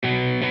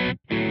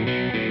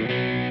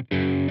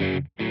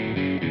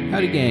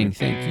Howdy gang,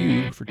 thank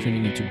you for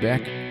tuning into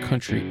Back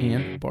Country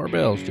and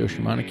Barbells. Joe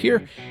Shamanic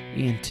here,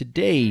 and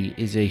today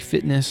is a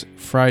Fitness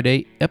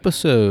Friday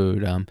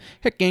episode.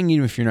 Heck gang,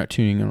 even if you're not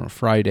tuning in on a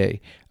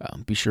Friday,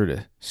 be sure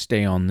to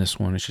stay on this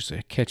one. It's just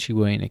a catchy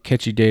way and a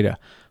catchy day to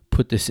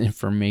put this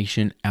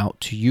information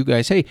out to you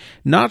guys. Hey,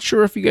 not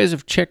sure if you guys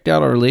have checked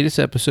out our latest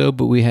episode,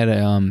 but we had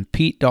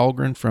Pete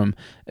Dahlgren from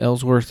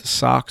Ellsworth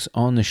Socks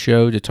on the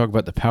show to talk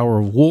about the power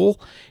of wool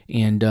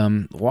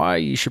and why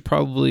you should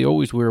probably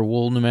always wear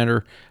wool no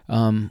matter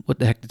what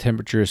the heck the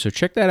temperature is. So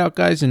check that out,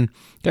 guys. And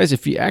guys,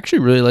 if you actually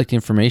really like the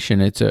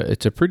information, it's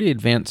a pretty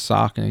advanced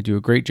sock, and they do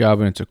a great job,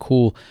 and it's a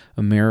cool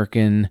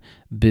American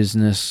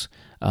business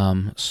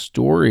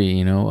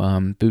story.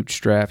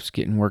 Bootstraps,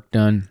 getting work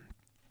done.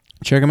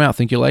 Check them out.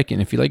 Think you'll like it.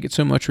 And if you like it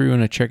so much or you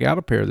want to check out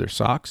a pair of their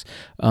socks,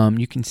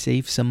 you can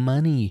save some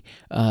money.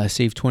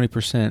 Save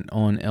 20%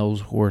 on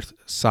Ellsworth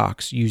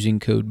socks using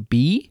code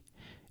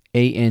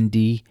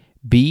BANDB20.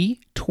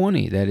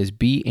 That is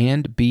B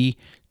and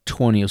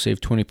B20. You'll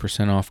save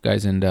 20% off,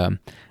 guys. And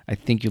I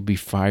think you'll be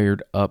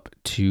fired up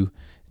to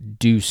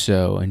do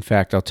so. In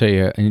fact, I'll tell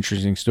you an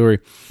interesting story.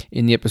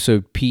 In the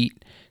episode,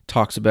 Pete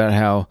talks about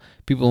how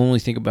people only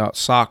think about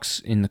socks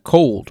in the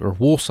cold, or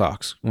wool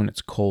socks when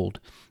it's cold.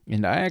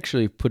 And I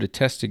actually put a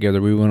test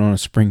together. We went on a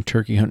spring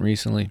turkey hunt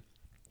recently.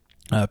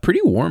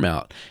 Pretty warm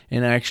out.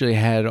 And I actually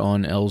had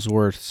on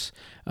Ellsworth's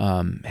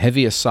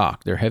heaviest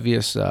sock, their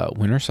heaviest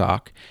winter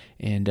sock.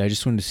 And I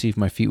just wanted to see if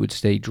my feet would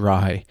stay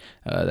dry.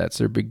 That's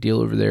their big deal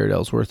over there at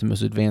Ellsworth, the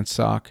most advanced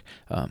sock.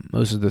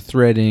 Most of the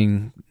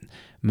threading,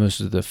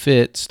 most of the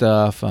fit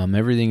stuff,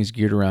 everything is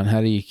geared around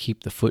how do you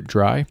keep the foot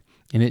dry.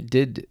 And it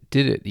did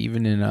it,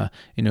 even in,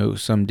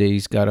 some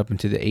days got up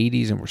into the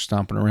 80s and we're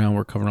stomping around.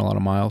 We're covering a lot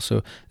of miles.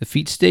 So the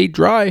feet stayed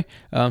dry.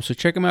 So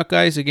check them out,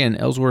 guys. Again,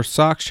 Ellsworth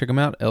Socks. Check them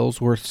out,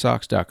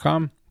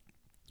 ellsworthsocks.com,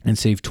 and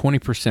save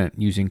 20%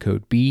 using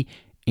code B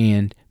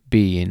and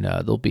B. And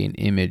there'll be an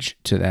image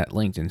to that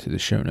linked into the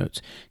show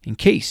notes in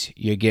case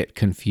you get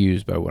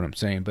confused by what I'm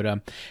saying. But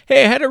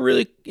hey, I had a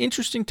really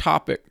interesting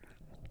topic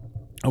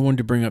I wanted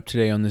to bring up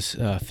today on this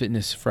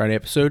Fitness Friday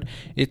episode.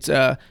 It's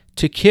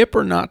to kip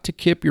or not to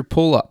kip your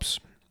pull-ups.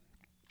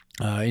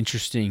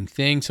 Interesting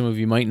thing. Some of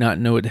you might not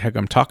know what the heck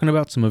I'm talking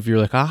about. Some of you are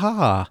like,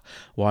 aha,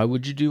 why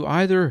would you do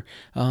either?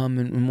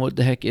 And what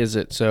the heck is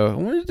it? So I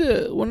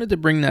wanted to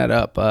bring that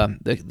up.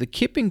 The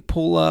kipping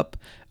pull-up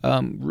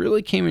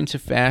really came into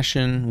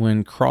fashion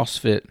when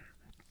CrossFit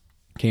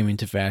came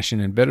into fashion,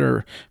 and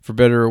for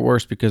better or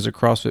worse, because of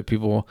CrossFit,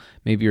 people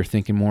maybe are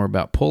thinking more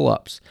about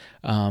pull-ups.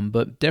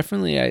 But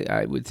definitely,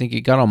 I would think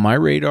it got on my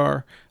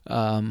radar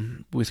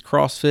with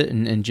CrossFit,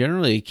 and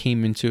generally it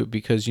came into it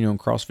because, in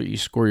CrossFit you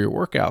score your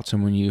workouts,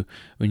 and when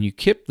you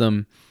kip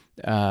them,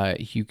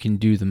 you can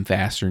do them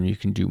faster and you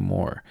can do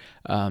more.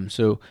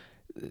 So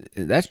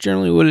that's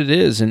generally what it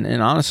is. And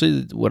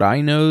honestly, what I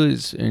know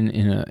is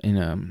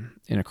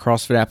in a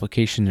CrossFit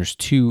application, there's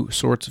two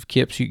sorts of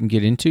kips you can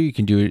get into. You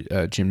can do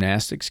a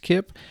gymnastics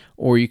kip,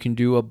 or you can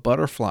do a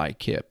butterfly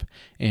kip.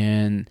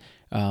 And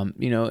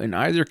in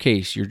either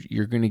case,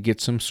 you're going to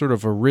get some sort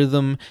of a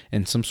rhythm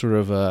and some sort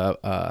of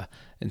a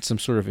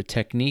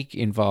technique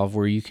involved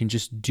where you can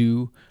just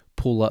do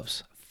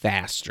pull-ups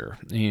faster.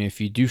 And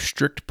if you do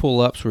strict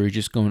pull-ups where you're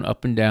just going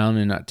up and down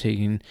and not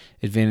taking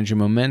advantage of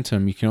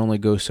momentum, you can only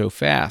go so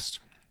fast.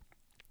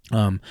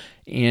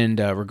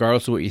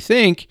 Regardless of what you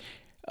think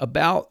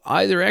about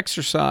either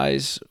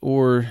exercise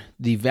or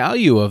the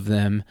value of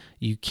them,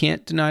 you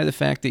can't deny the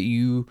fact that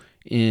you,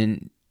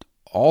 in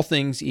all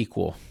things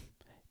equal,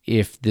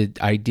 if the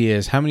idea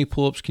is how many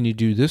pull-ups can you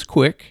do this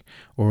quick,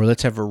 or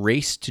let's have a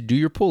race to do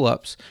your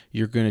pull-ups,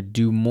 you're going to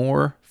do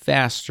more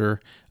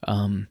faster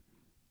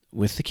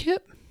with the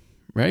kip,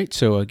 right?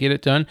 So get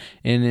it done,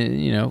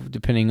 and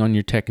depending on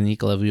your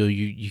technique level,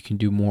 you can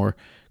do more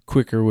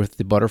quicker with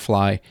the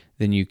butterfly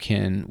than you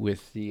can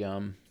with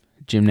the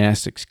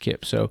gymnastics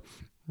kip. So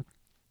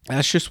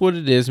that's just what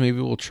it is.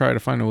 Maybe we'll try to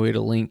find a way to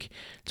link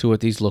to what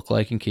these look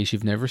like in case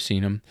you've never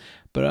seen them.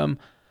 But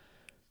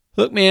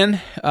look,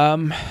 man,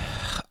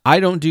 I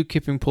don't do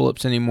kipping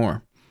pull-ups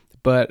anymore.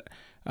 But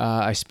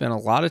I spent a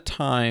lot of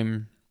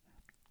time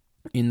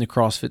in the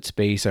CrossFit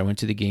space. I went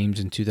to the games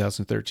in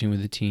 2013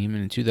 with the team,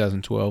 and in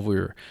 2012 we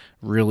were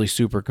really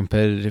super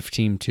competitive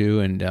team too.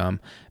 And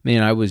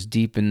I was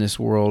deep in this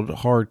world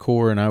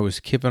hardcore, and I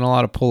was kipping a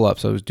lot of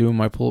pull-ups. I was doing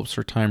my pull-ups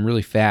for time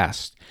really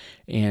fast,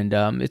 and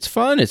it's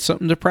fun. It's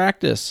something to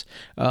practice.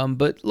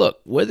 But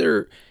look,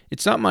 whether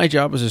it's not my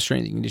job as a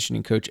strength and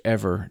conditioning coach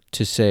ever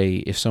to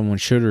say if someone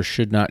should or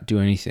should not do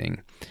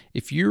anything.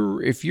 If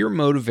you're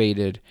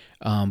motivated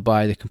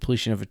by the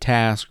completion of a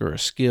task or a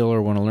skill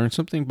or want to learn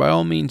something, by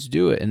all means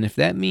do it. And if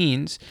that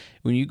means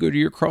when you go to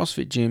your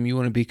CrossFit gym, you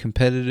want to be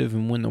competitive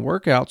and win the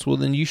workouts, well,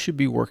 then you should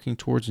be working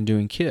towards and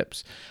doing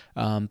kips.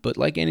 But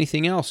like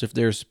anything else, if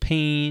there's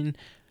pain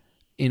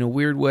in a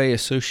weird way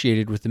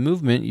associated with the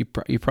movement,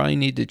 you probably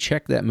need to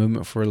check that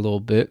movement for a little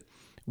bit,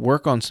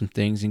 work on some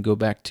things, and go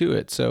back to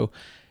it. So,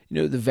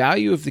 the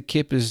value of the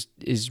kip is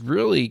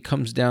really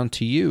comes down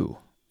to you.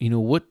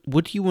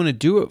 What do you want to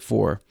do it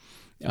for?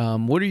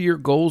 What are your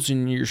goals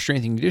in your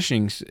strength and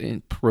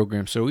conditioning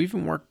program? So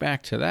even work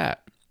back to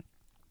that.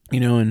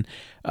 And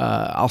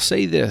I'll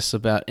say this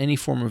about any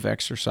form of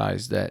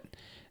exercise that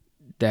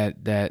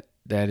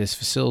is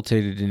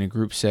facilitated in a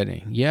group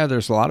setting. Yeah,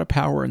 there's a lot of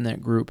power in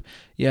that group.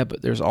 Yeah,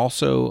 but there's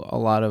also a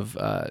lot of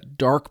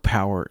dark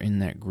power in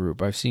that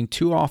group. I've seen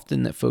too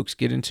often that folks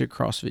get into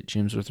CrossFit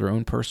gyms with their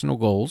own personal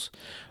goals,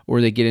 or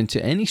they get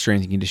into any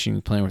strength and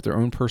conditioning plan with their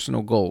own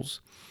personal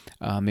goals.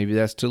 Maybe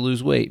that's to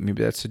lose weight.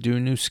 Maybe that's to do a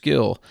new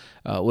skill.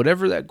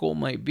 Whatever that goal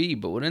might be.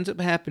 But what ends up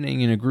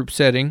happening in a group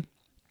setting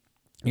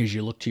is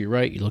you look to your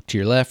right, you look to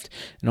your left,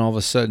 and all of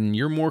a sudden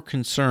you're more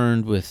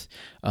concerned with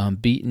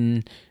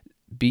beating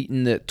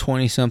that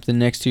 20-something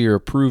next to you, or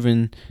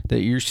proving that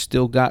you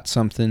still got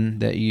something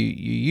that you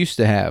used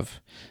to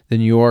have,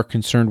 than you are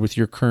concerned with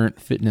your current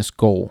fitness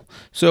goal.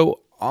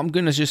 So I'm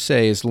going to just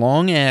say, as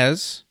long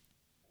as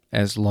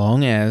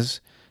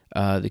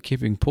the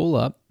kipping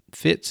pull-up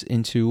fits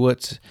into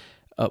what's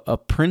a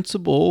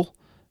principal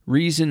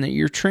reason that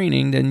you're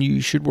training, then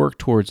you should work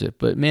towards it.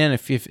 But man,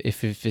 if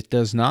it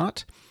does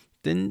not,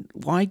 then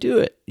why do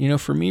it?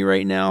 For me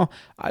right now,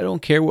 I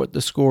don't care what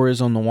the score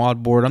is on the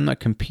WOD board. I'm not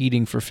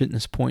competing for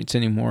fitness points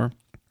anymore.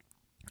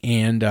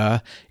 And,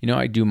 I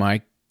do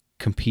my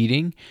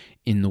competing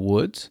in the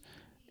woods,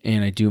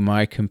 and I do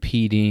my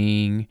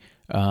competing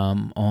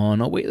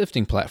on a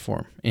weightlifting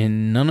platform.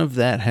 And none of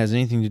that has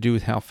anything to do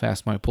with how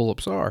fast my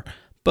pull-ups are.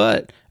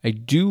 But I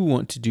do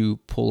want to do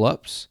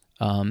pull-ups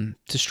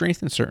to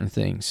strengthen certain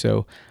things.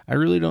 So I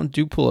really don't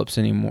do pull-ups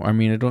anymore. I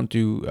mean, I don't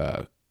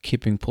do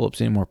kipping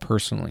pull-ups anymore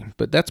personally,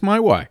 but that's my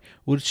why.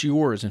 What's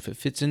yours? If it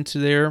fits into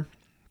there,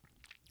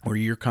 or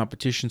your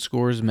competition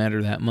scores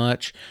matter that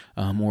much,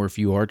 or if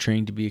you are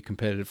trained to be a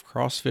competitive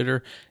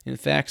CrossFitter, and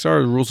the facts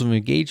are, the rules of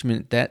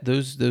engagement, that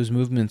those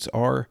movements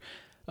are,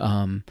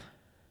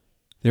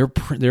 they're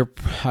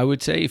I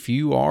would say, if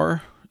you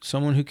are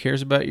someone who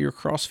cares about your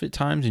CrossFit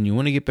times and you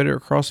want to get better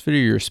at CrossFit, or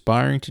you're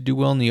aspiring to do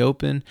well in the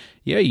open,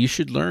 yeah, you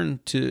should learn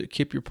to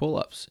kip your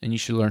pull-ups, and you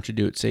should learn to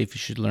do it safe. You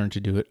should learn to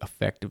do it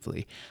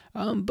effectively.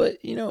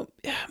 But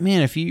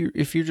man, if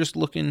you're just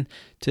looking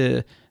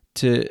to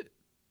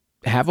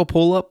have a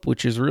pull-up,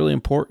 which is really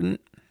important,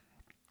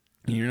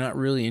 and you're not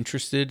really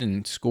interested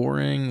in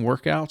scoring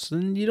workouts,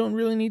 then you don't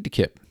really need to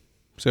kip.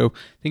 So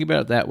think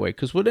about it that way,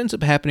 because what ends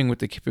up happening with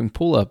the kipping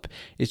pull-up,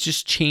 it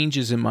just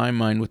changes in my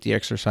mind what the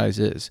exercise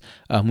is.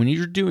 When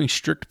you're doing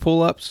strict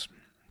pull-ups,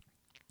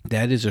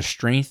 that is a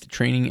strength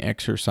training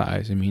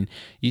exercise. I mean,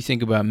 you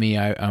think about me,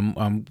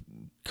 I'm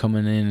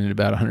coming in at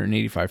about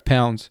 185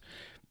 pounds.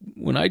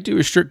 When I do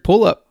a strict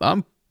pull-up,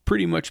 I'm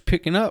pretty much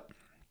picking up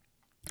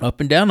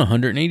and down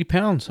 180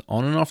 pounds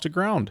on and off the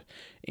ground.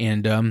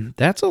 And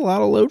that's a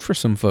lot of load for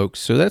some folks.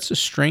 So that's a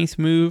strength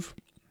move.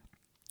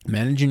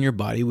 Managing your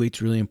body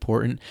weight's really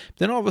important.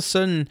 Then all of a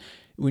sudden,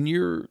 when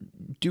you're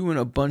doing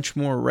a bunch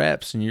more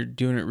reps and you're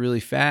doing it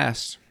really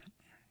fast,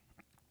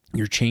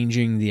 you're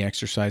changing the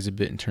exercise a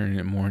bit and turning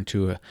it more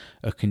into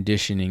a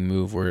conditioning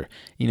move where,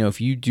 if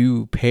you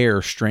do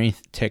pair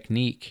strength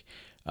technique,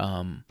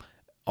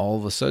 all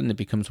of a sudden it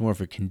becomes more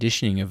of a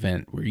conditioning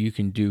event where you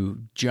can do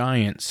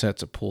giant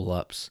sets of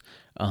pull-ups.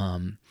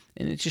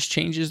 And it just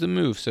changes the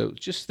move. So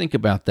just think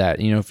about that.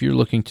 If you're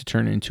looking to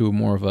turn it into a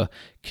more of a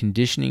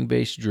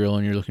conditioning-based drill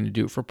and you're looking to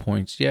do it for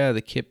points, yeah,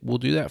 the kip will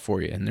do that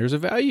for you. And there's a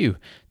value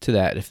to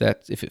that if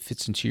it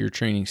fits into your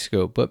training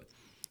scope. But,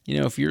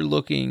 if you're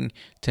looking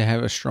to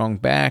have a strong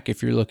back,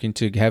 if you're looking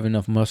to have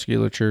enough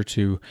musculature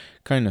to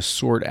kind of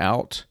sort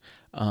out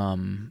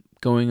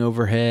going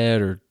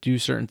overhead or do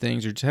certain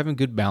things, or just having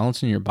good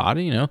balance in your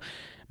body,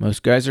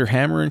 most guys are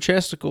hammering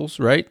chesticles,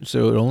 right?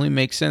 So it only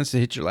makes sense to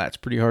hit your lats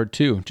pretty hard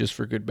too, just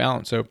for good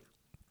balance. So,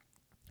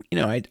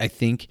 I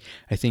think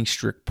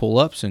strict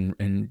pull-ups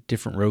and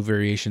different row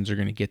variations are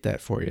going to get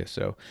that for you.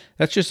 So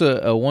that's just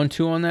a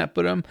 1-2 on that.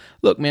 But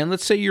look, man,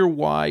 let's say your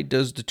why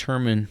does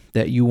determine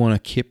that you want to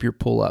kip your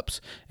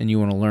pull-ups and you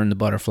want to learn the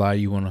butterfly,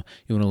 you want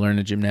to learn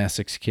the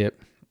gymnastics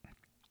kip,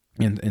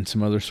 and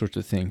some other sorts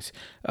of things.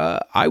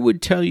 I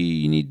would tell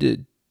you need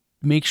to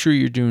make sure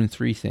you're doing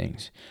 3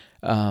 things.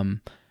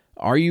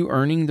 Are you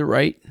earning the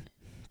right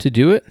to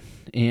do it?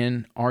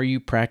 And are you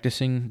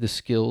practicing the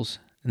skills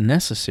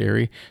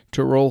necessary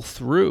to roll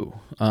through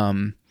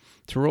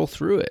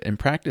it and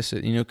practice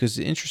it? Because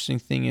the interesting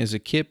thing is, a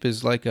kip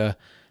is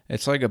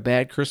it's like a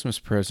bad Christmas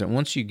present.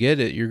 Once you get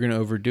it, you're going to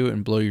overdo it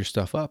and blow your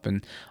stuff up.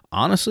 And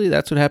honestly,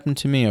 that's what happened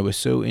to me. I was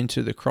so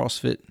into the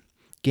CrossFit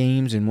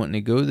games and wanting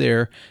to go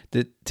there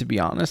that, to be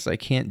honest, I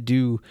can't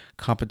do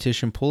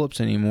competition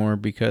pull-ups anymore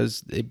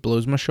because it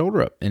blows my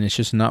shoulder up and it's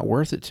just not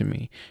worth it to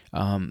me.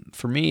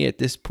 For me, at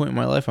this point in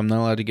my life, I'm not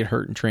allowed to get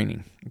hurt in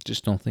training. I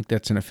just don't think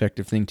that's an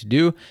effective thing to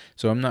do,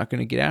 so I'm not going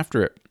to get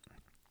after it.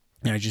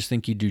 And I just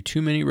think you do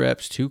too many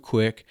reps too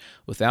quick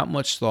without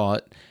much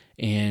thought,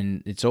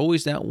 and it's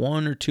always that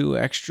 1 or 2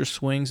 extra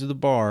swings of the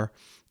bar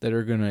that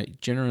are going to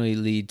generally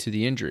lead to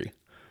the injury.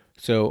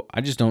 So I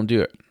just don't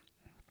do it.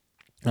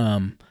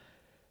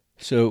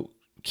 So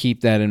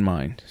keep that in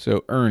mind.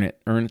 So earn it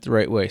the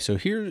right way. So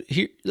here,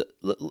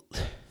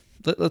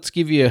 let's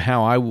give you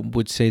how I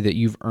would say that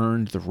you've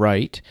earned the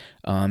right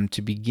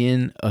to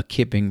begin a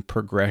kipping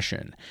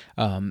progression.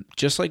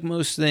 Just like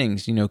most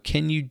things,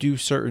 can you do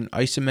certain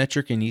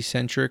isometric and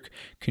eccentric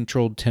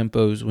controlled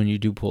tempos when you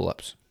do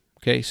pull-ups?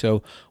 Okay,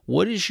 so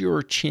what is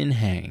your chin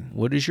hang?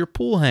 What is your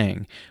pull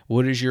hang?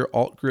 What is your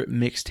alt grip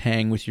mixed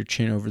hang with your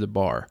chin over the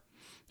bar?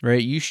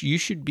 Right, you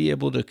should be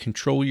able to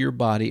control your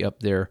body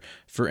up there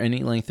for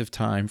any length of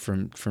time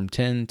from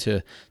 10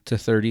 to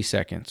 30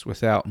 seconds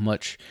without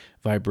much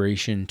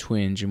vibration,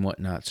 twinge, and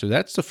whatnot. So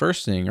that's the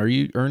first thing. Are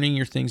you earning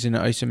your things in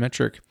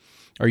isometric?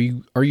 Are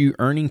you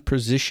earning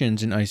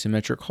positions in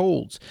isometric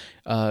holds?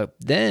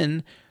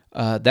 Then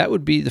that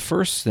would be the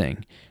first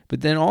thing.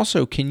 But then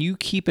also, can you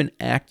keep an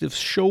active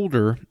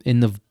shoulder in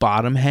the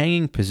bottom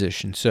hanging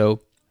position?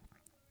 So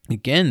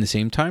again, the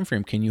same time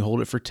frame. Can you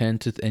hold it for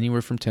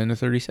anywhere from 10 to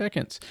 30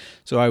 seconds?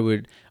 So I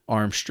would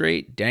arm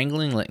straight,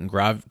 dangling, letting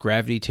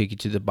gravity take you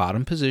to the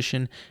bottom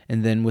position,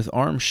 and then with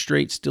arms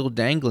straight, still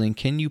dangling,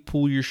 can you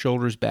pull your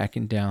shoulders back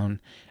and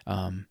down?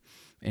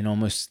 And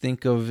almost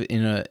think of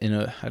in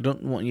a. I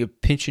don't want you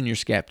pinching your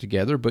scap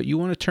together, but you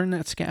want to turn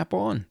that scap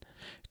on,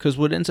 because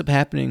what ends up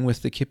happening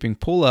with the kipping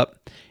pull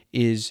up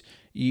is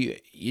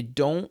you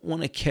don't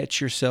want to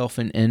catch yourself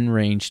in end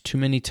range too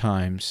many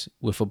times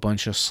with a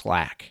bunch of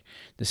slack.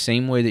 The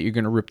same way that you're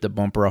going to rip the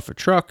bumper off a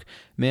truck,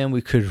 man,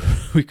 we could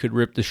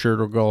rip the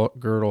shoulder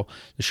girdle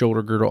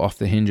off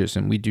the hinges,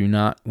 and we do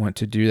not want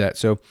to do that.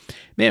 So,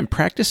 man,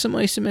 practice some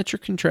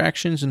isometric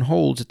contractions and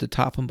holds at the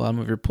top and bottom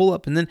of your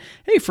pull-up, and then,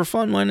 hey, for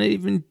fun, why not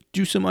even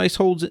do some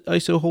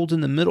iso holds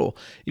in the middle?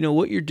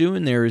 What you're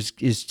doing there is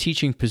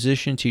teaching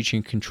position,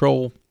 teaching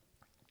control.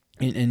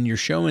 And you're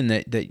showing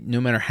that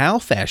no matter how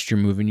fast you're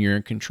moving, you're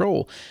in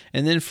control.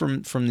 And then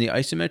from the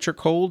isometric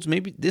holds,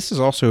 maybe this is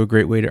also a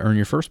great way to earn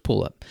your first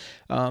pull-up.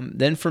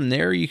 Then from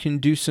there, you can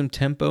do some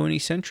tempo and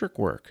eccentric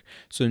work.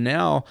 So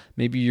now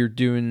maybe you're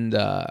doing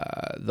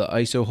the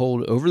iso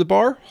hold over the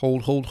bar,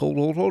 hold,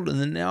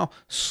 and then now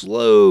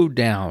slow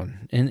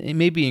down and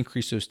maybe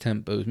increase those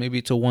tempos. Maybe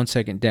it's a 1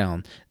 second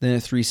down, then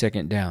a 3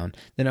 second down,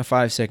 then a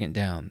 5 second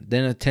down,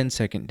 then a 10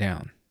 second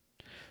down.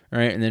 All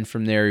right, and then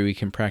from there we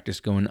can practice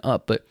going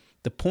up. But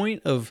the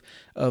point of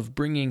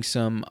bringing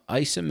some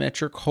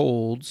isometric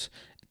holds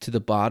to the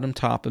bottom,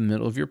 top, and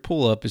middle of your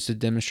pull-up is to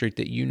demonstrate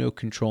that you know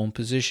control and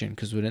position.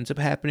 Because what ends up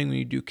happening when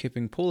you do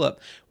kipping pull-up,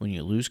 when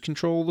you lose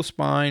control of the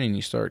spine and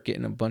you start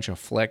getting a bunch of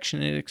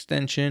flexion and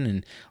extension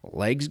and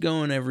legs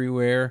going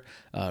everywhere,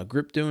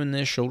 grip doing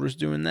this, shoulders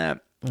doing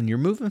that, when you're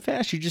moving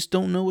fast, you just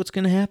don't know what's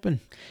going to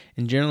happen.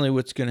 And generally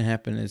what's going to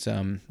happen is,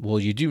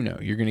 you do know.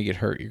 You're going to get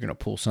hurt. You're going to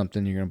pull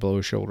something. You're going to blow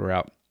a shoulder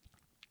out.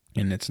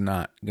 And it's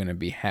not going to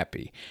be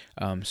happy.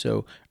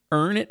 So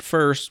earn it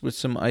first with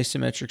some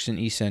isometrics and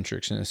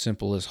eccentrics, and as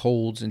simple as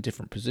holds in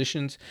different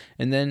positions.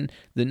 And then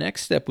the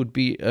next step would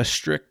be a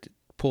strict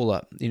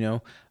pull-up.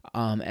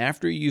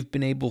 After you've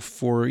been able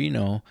for,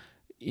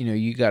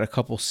 you got a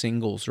couple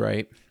singles,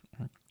 right?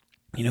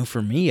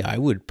 For me, I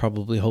would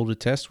probably hold a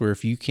test where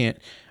if you can't,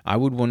 I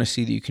would want to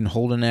see that you can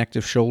hold an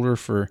active shoulder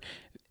for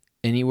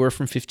anywhere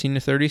from 15 to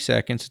 30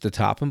 seconds at the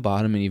top and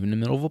bottom and even the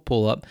middle of a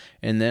pull-up.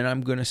 And then I'm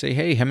going to say,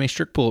 hey, how many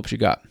strict pull-ups you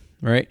got,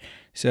 right?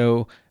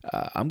 So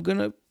I'm going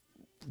to,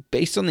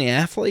 based on the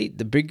athlete,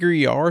 the bigger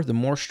you are, the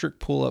more strict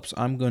pull-ups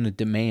I'm going to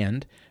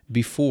demand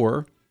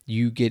before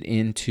you get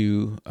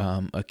into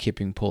a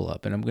kipping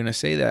pull-up. And I'm going to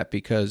say that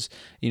because,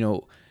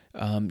 you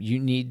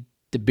need,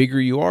 the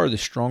bigger you are, the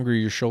stronger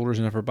your shoulders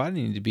and upper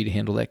body need to be to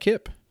handle that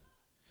kip.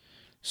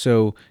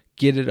 So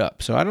get it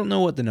up. So I don't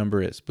know what the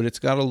number is, but it's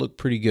got to look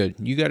pretty good.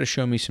 You got to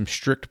show me some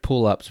strict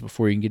pull-ups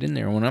before you can get in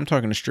there. When I'm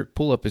talking a strict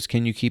pull-up is,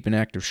 can you keep an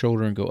active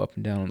shoulder and go up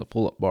and down on the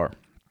pull-up bar?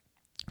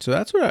 So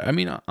that's what I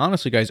mean,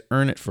 honestly, guys,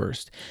 earn it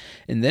first.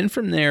 And then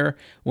from there,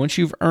 once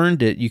you've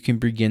earned it, you can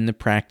begin the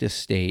practice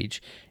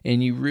stage.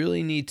 And you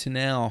really need to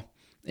now,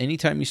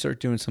 anytime you start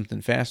doing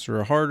something faster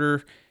or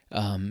harder,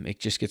 it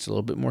just gets a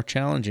little bit more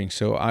challenging.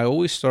 So I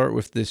always start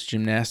with this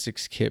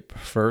gymnastics kip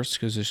first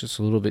because it's just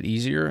a little bit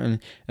easier. And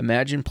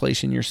imagine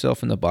placing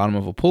yourself in the bottom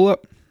of a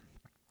pull-up.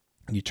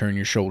 You turn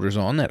your shoulders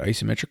on, that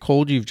isometric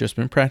hold you've just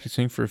been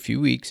practicing for a few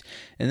weeks.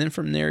 And then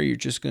from there, you're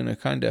just going to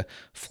kind of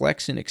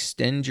flex and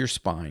extend your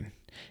spine.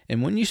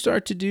 And when you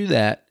start to do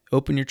that,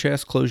 open your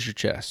chest, close your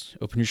chest.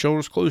 Open your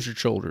shoulders, close your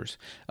shoulders.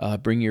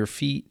 Bring your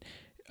feet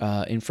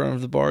in front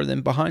of the bar,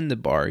 then behind the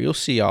bar. You'll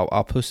see,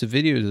 I'll post a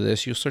video to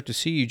this. You'll start to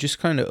see you just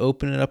kind of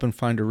open it up and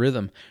find a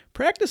rhythm.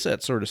 Practice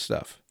that sort of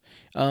stuff.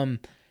 And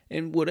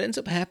what ends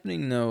up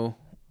happening, though,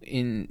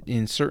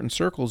 in certain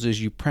circles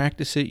is you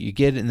practice it, you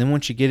get it, and then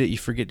once you get it, you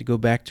forget to go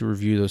back to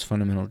review those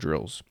fundamental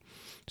drills.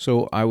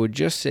 So I would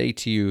just say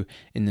to you,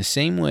 in the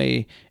same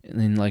way,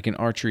 in like an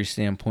archery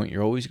standpoint,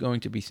 you're always going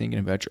to be thinking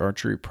about your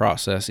archery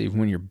process, even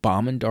when you're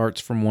bombing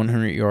darts from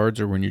 100 yards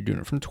or when you're doing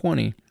it from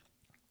 20.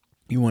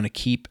 You want to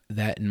keep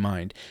that in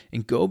mind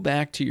and go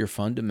back to your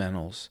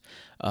fundamentals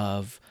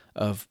of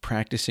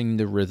practicing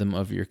the rhythm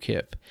of your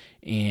kip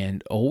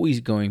and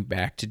always going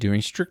back to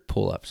doing strict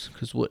pull-ups.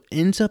 Because what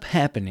ends up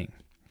happening,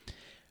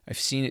 I've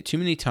seen it too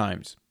many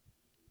times,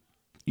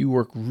 You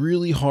work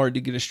really hard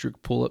to get a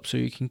strict pull-up so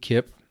you can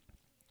kip.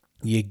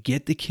 You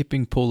get the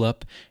kipping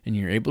pull-up, and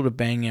you're able to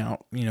bang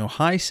out,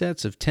 high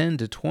sets of 10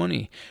 to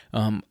 20.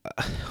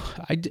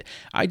 I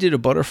did a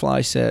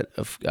butterfly set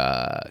of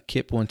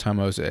kip one time.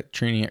 I was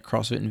training at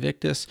CrossFit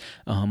Invictus.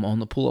 On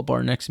the pull-up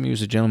bar next to me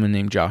was a gentleman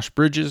named Josh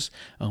Bridges.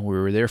 We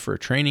were there for a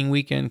training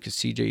weekend because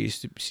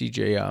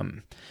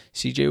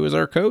CJ was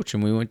our coach,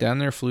 and we went down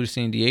there, flew to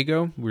San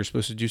Diego. We were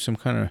supposed to do some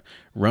kind of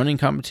running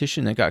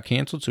competition that got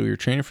canceled, so we were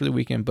training for the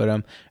weekend. But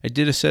I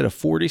did a set of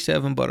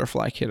 47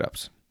 butterfly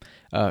kit-ups.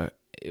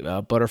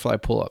 Butterfly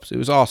pull-ups. It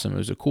was awesome. It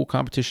was a cool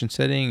competition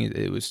setting.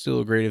 It was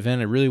still a great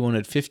event. I really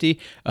wanted 50,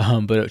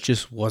 but it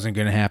just wasn't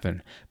going to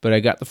happen. But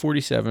I got the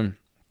 47.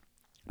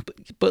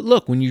 But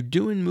look, when you're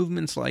doing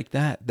movements like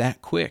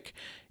that quick,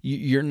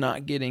 you're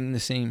not getting the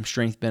same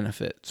strength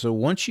benefit. So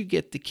once you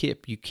get the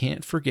kip, you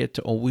can't forget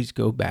to always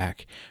go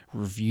back,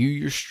 review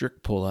your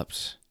strict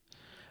pull-ups,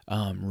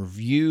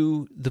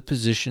 review the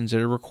positions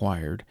that are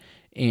required,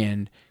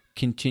 and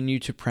continue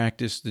to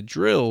practice the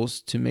drills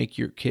to make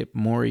your kip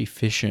more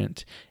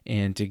efficient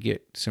and to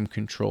get some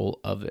control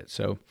of it.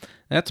 So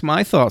that's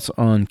my thoughts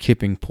on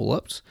kipping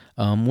pull-ups.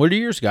 What are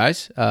yours,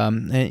 guys?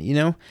 And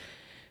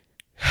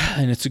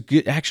it's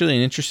actually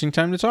an interesting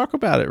time to talk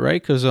about it,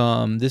 right? Because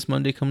this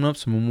Monday coming up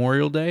is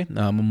Memorial Day.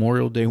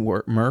 Memorial Day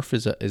Murph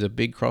is a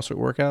big CrossFit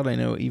workout. I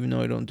know, even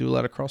though I don't do a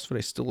lot of CrossFit,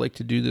 I still like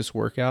to do this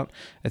workout.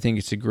 I think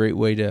it's a great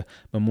way to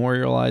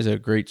memorialize a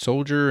great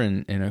soldier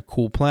and a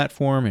cool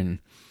platform, and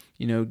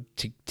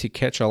to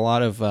catch a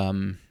lot of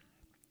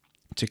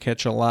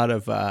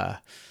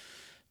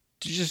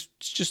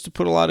just to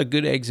put a lot of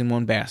good eggs in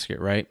one basket,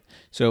 right?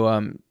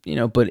 So,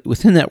 but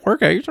within that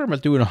workout, you're talking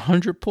about doing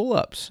 100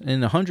 pull-ups,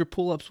 and 100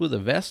 pull-ups with a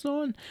vest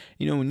on.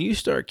 When you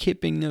start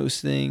kipping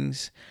those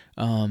things,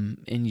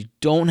 and you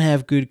don't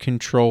have good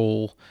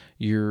control,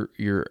 you're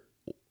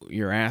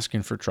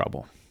asking for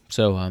trouble.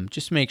 So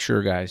just make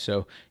sure, guys.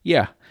 So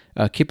yeah,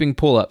 kipping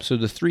pull-up. So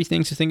the 3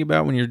 things to think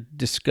about when you're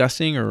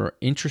discussing or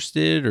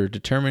interested or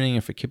determining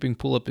if a kipping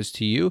pull-up is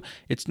to you,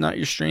 it's not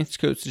your strength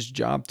coach's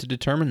job to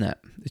determine that.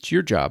 It's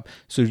your job.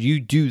 So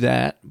you do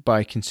that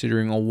by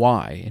considering a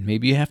why. And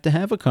maybe you have to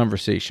have a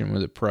conversation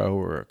with a pro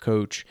or a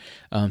coach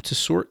to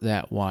sort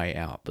that why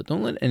out. But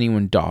don't let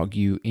anyone dog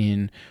you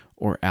in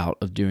or out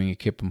of doing a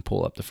kip and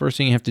pull-up. The first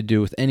thing you have to do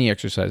with any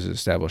exercise is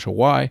establish a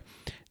why.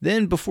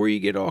 Then before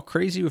you get all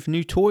crazy with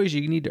new toys,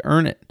 you need to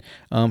earn it.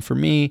 For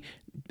me,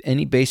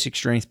 any basic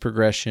strength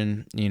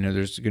progression,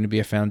 there's going to be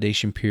a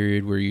foundation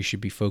period where you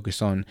should be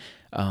focused on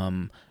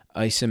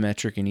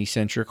isometric and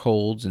eccentric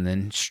holds, and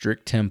then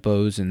strict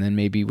tempos, and then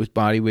maybe with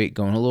body weight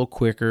going a little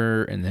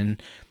quicker, and then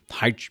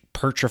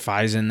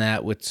hypertrophizing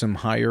that with some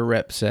higher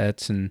rep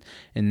sets, and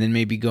then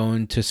maybe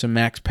going to some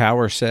max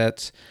power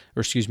sets,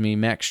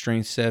 max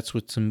strength sets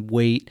with some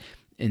weight,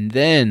 and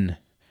then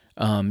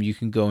you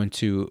can go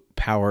into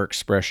power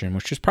expression,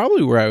 which is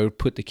probably where I would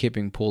put the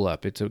kipping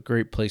pull-up. It's a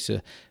great place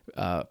to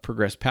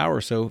progress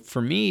power. So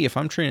for me, if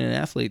I'm training an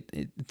athlete,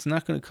 it's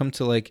not going to come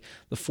to like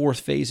the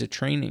 4th phase of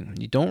training.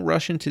 You don't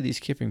rush into these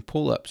kipping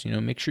pull-ups.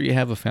 Make sure you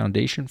have a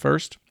foundation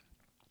first.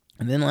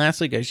 And then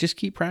lastly, guys, just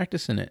keep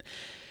practicing it.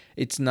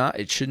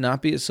 It should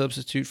not be a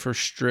substitute for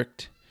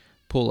strict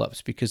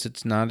pull-ups, because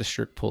it's not a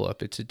strict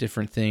pull-up. It's a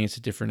different thing. It's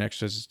a different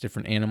exercise. It's a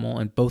different animal,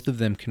 and both of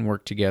them can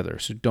work together.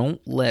 So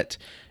don't let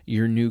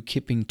your new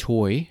kipping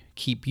toy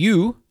keep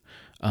you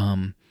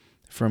from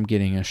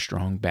getting a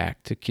strong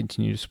back to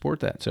continue to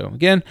support that. So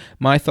again,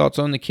 my thoughts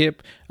on the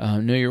kip: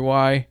 know your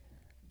why,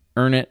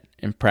 earn it,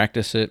 and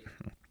practice it.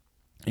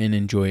 And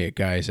enjoy it,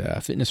 guys.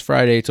 Fitness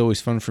Friday, it's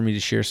always fun for me to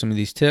share some of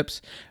these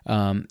tips.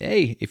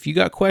 Hey, if you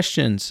got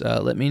questions,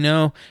 let me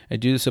know. I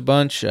do this a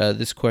bunch.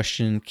 This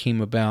question came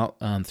about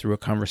through a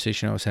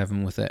conversation I was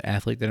having with an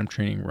athlete that I'm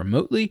training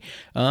remotely.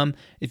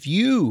 If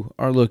you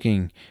are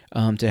looking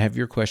to have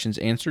your questions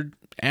answered,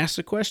 ask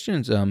the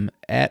questions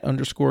at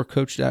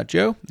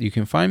 _coach.joe. You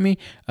can find me.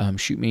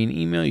 Shoot me an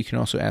email. You can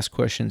also ask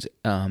questions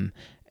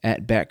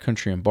at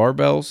Backcountry and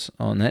Barbells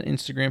on that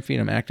Instagram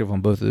feed. I'm active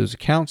on both of those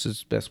accounts.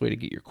 It's the best way to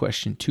get your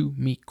question to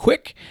me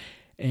quick.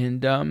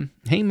 And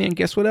hey, man,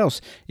 guess what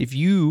else? If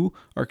you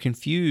are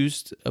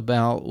confused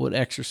about what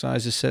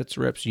exercises, sets,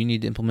 reps you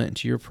need to implement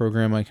into your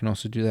program, I can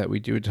also do that. We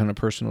do a ton of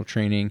personal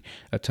training,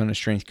 a ton of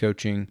strength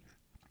coaching,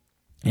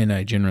 and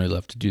I generally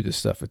love to do this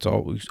stuff. It's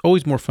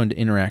always more fun to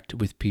interact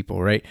with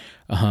people, right?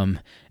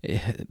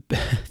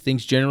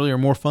 Things generally are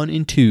more fun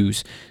in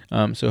twos.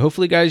 So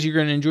hopefully, guys, you're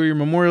going to enjoy your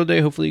Memorial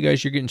Day. Hopefully, you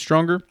guys, you're getting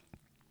stronger.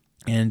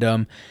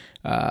 And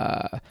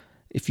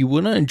if you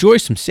want to enjoy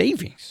some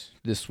savings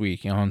this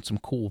week on some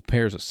cool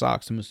pairs of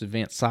socks, the most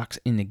advanced socks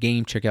in the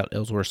game, check out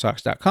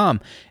ellsworthsocks.com.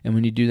 And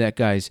when you do that,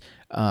 guys,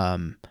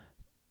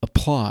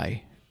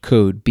 apply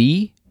code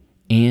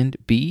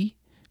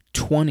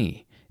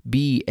BAND20.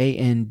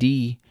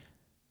 BAND20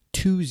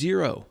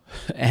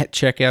 at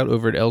checkout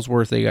over at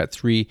Ellsworth. They got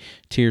 3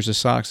 tiers of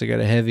socks. They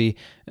got a heavy,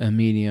 a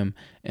medium,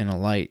 and a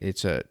light.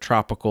 It's a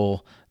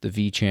tropical, the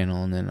V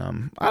channel, and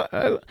then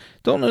I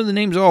don't know the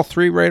names of all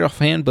 3 right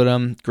offhand,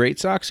 but great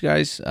socks,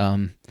 guys.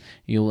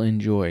 You'll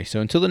enjoy. So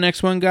until the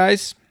next one,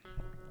 guys,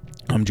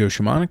 I'm Joe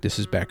Shamanic. This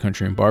is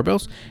Backcountry and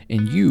Barbells.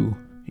 And you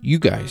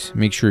guys,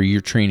 make sure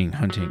you're training,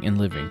 hunting, and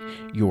living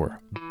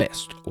your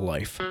best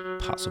life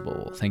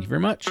possible. Thank you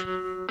very much.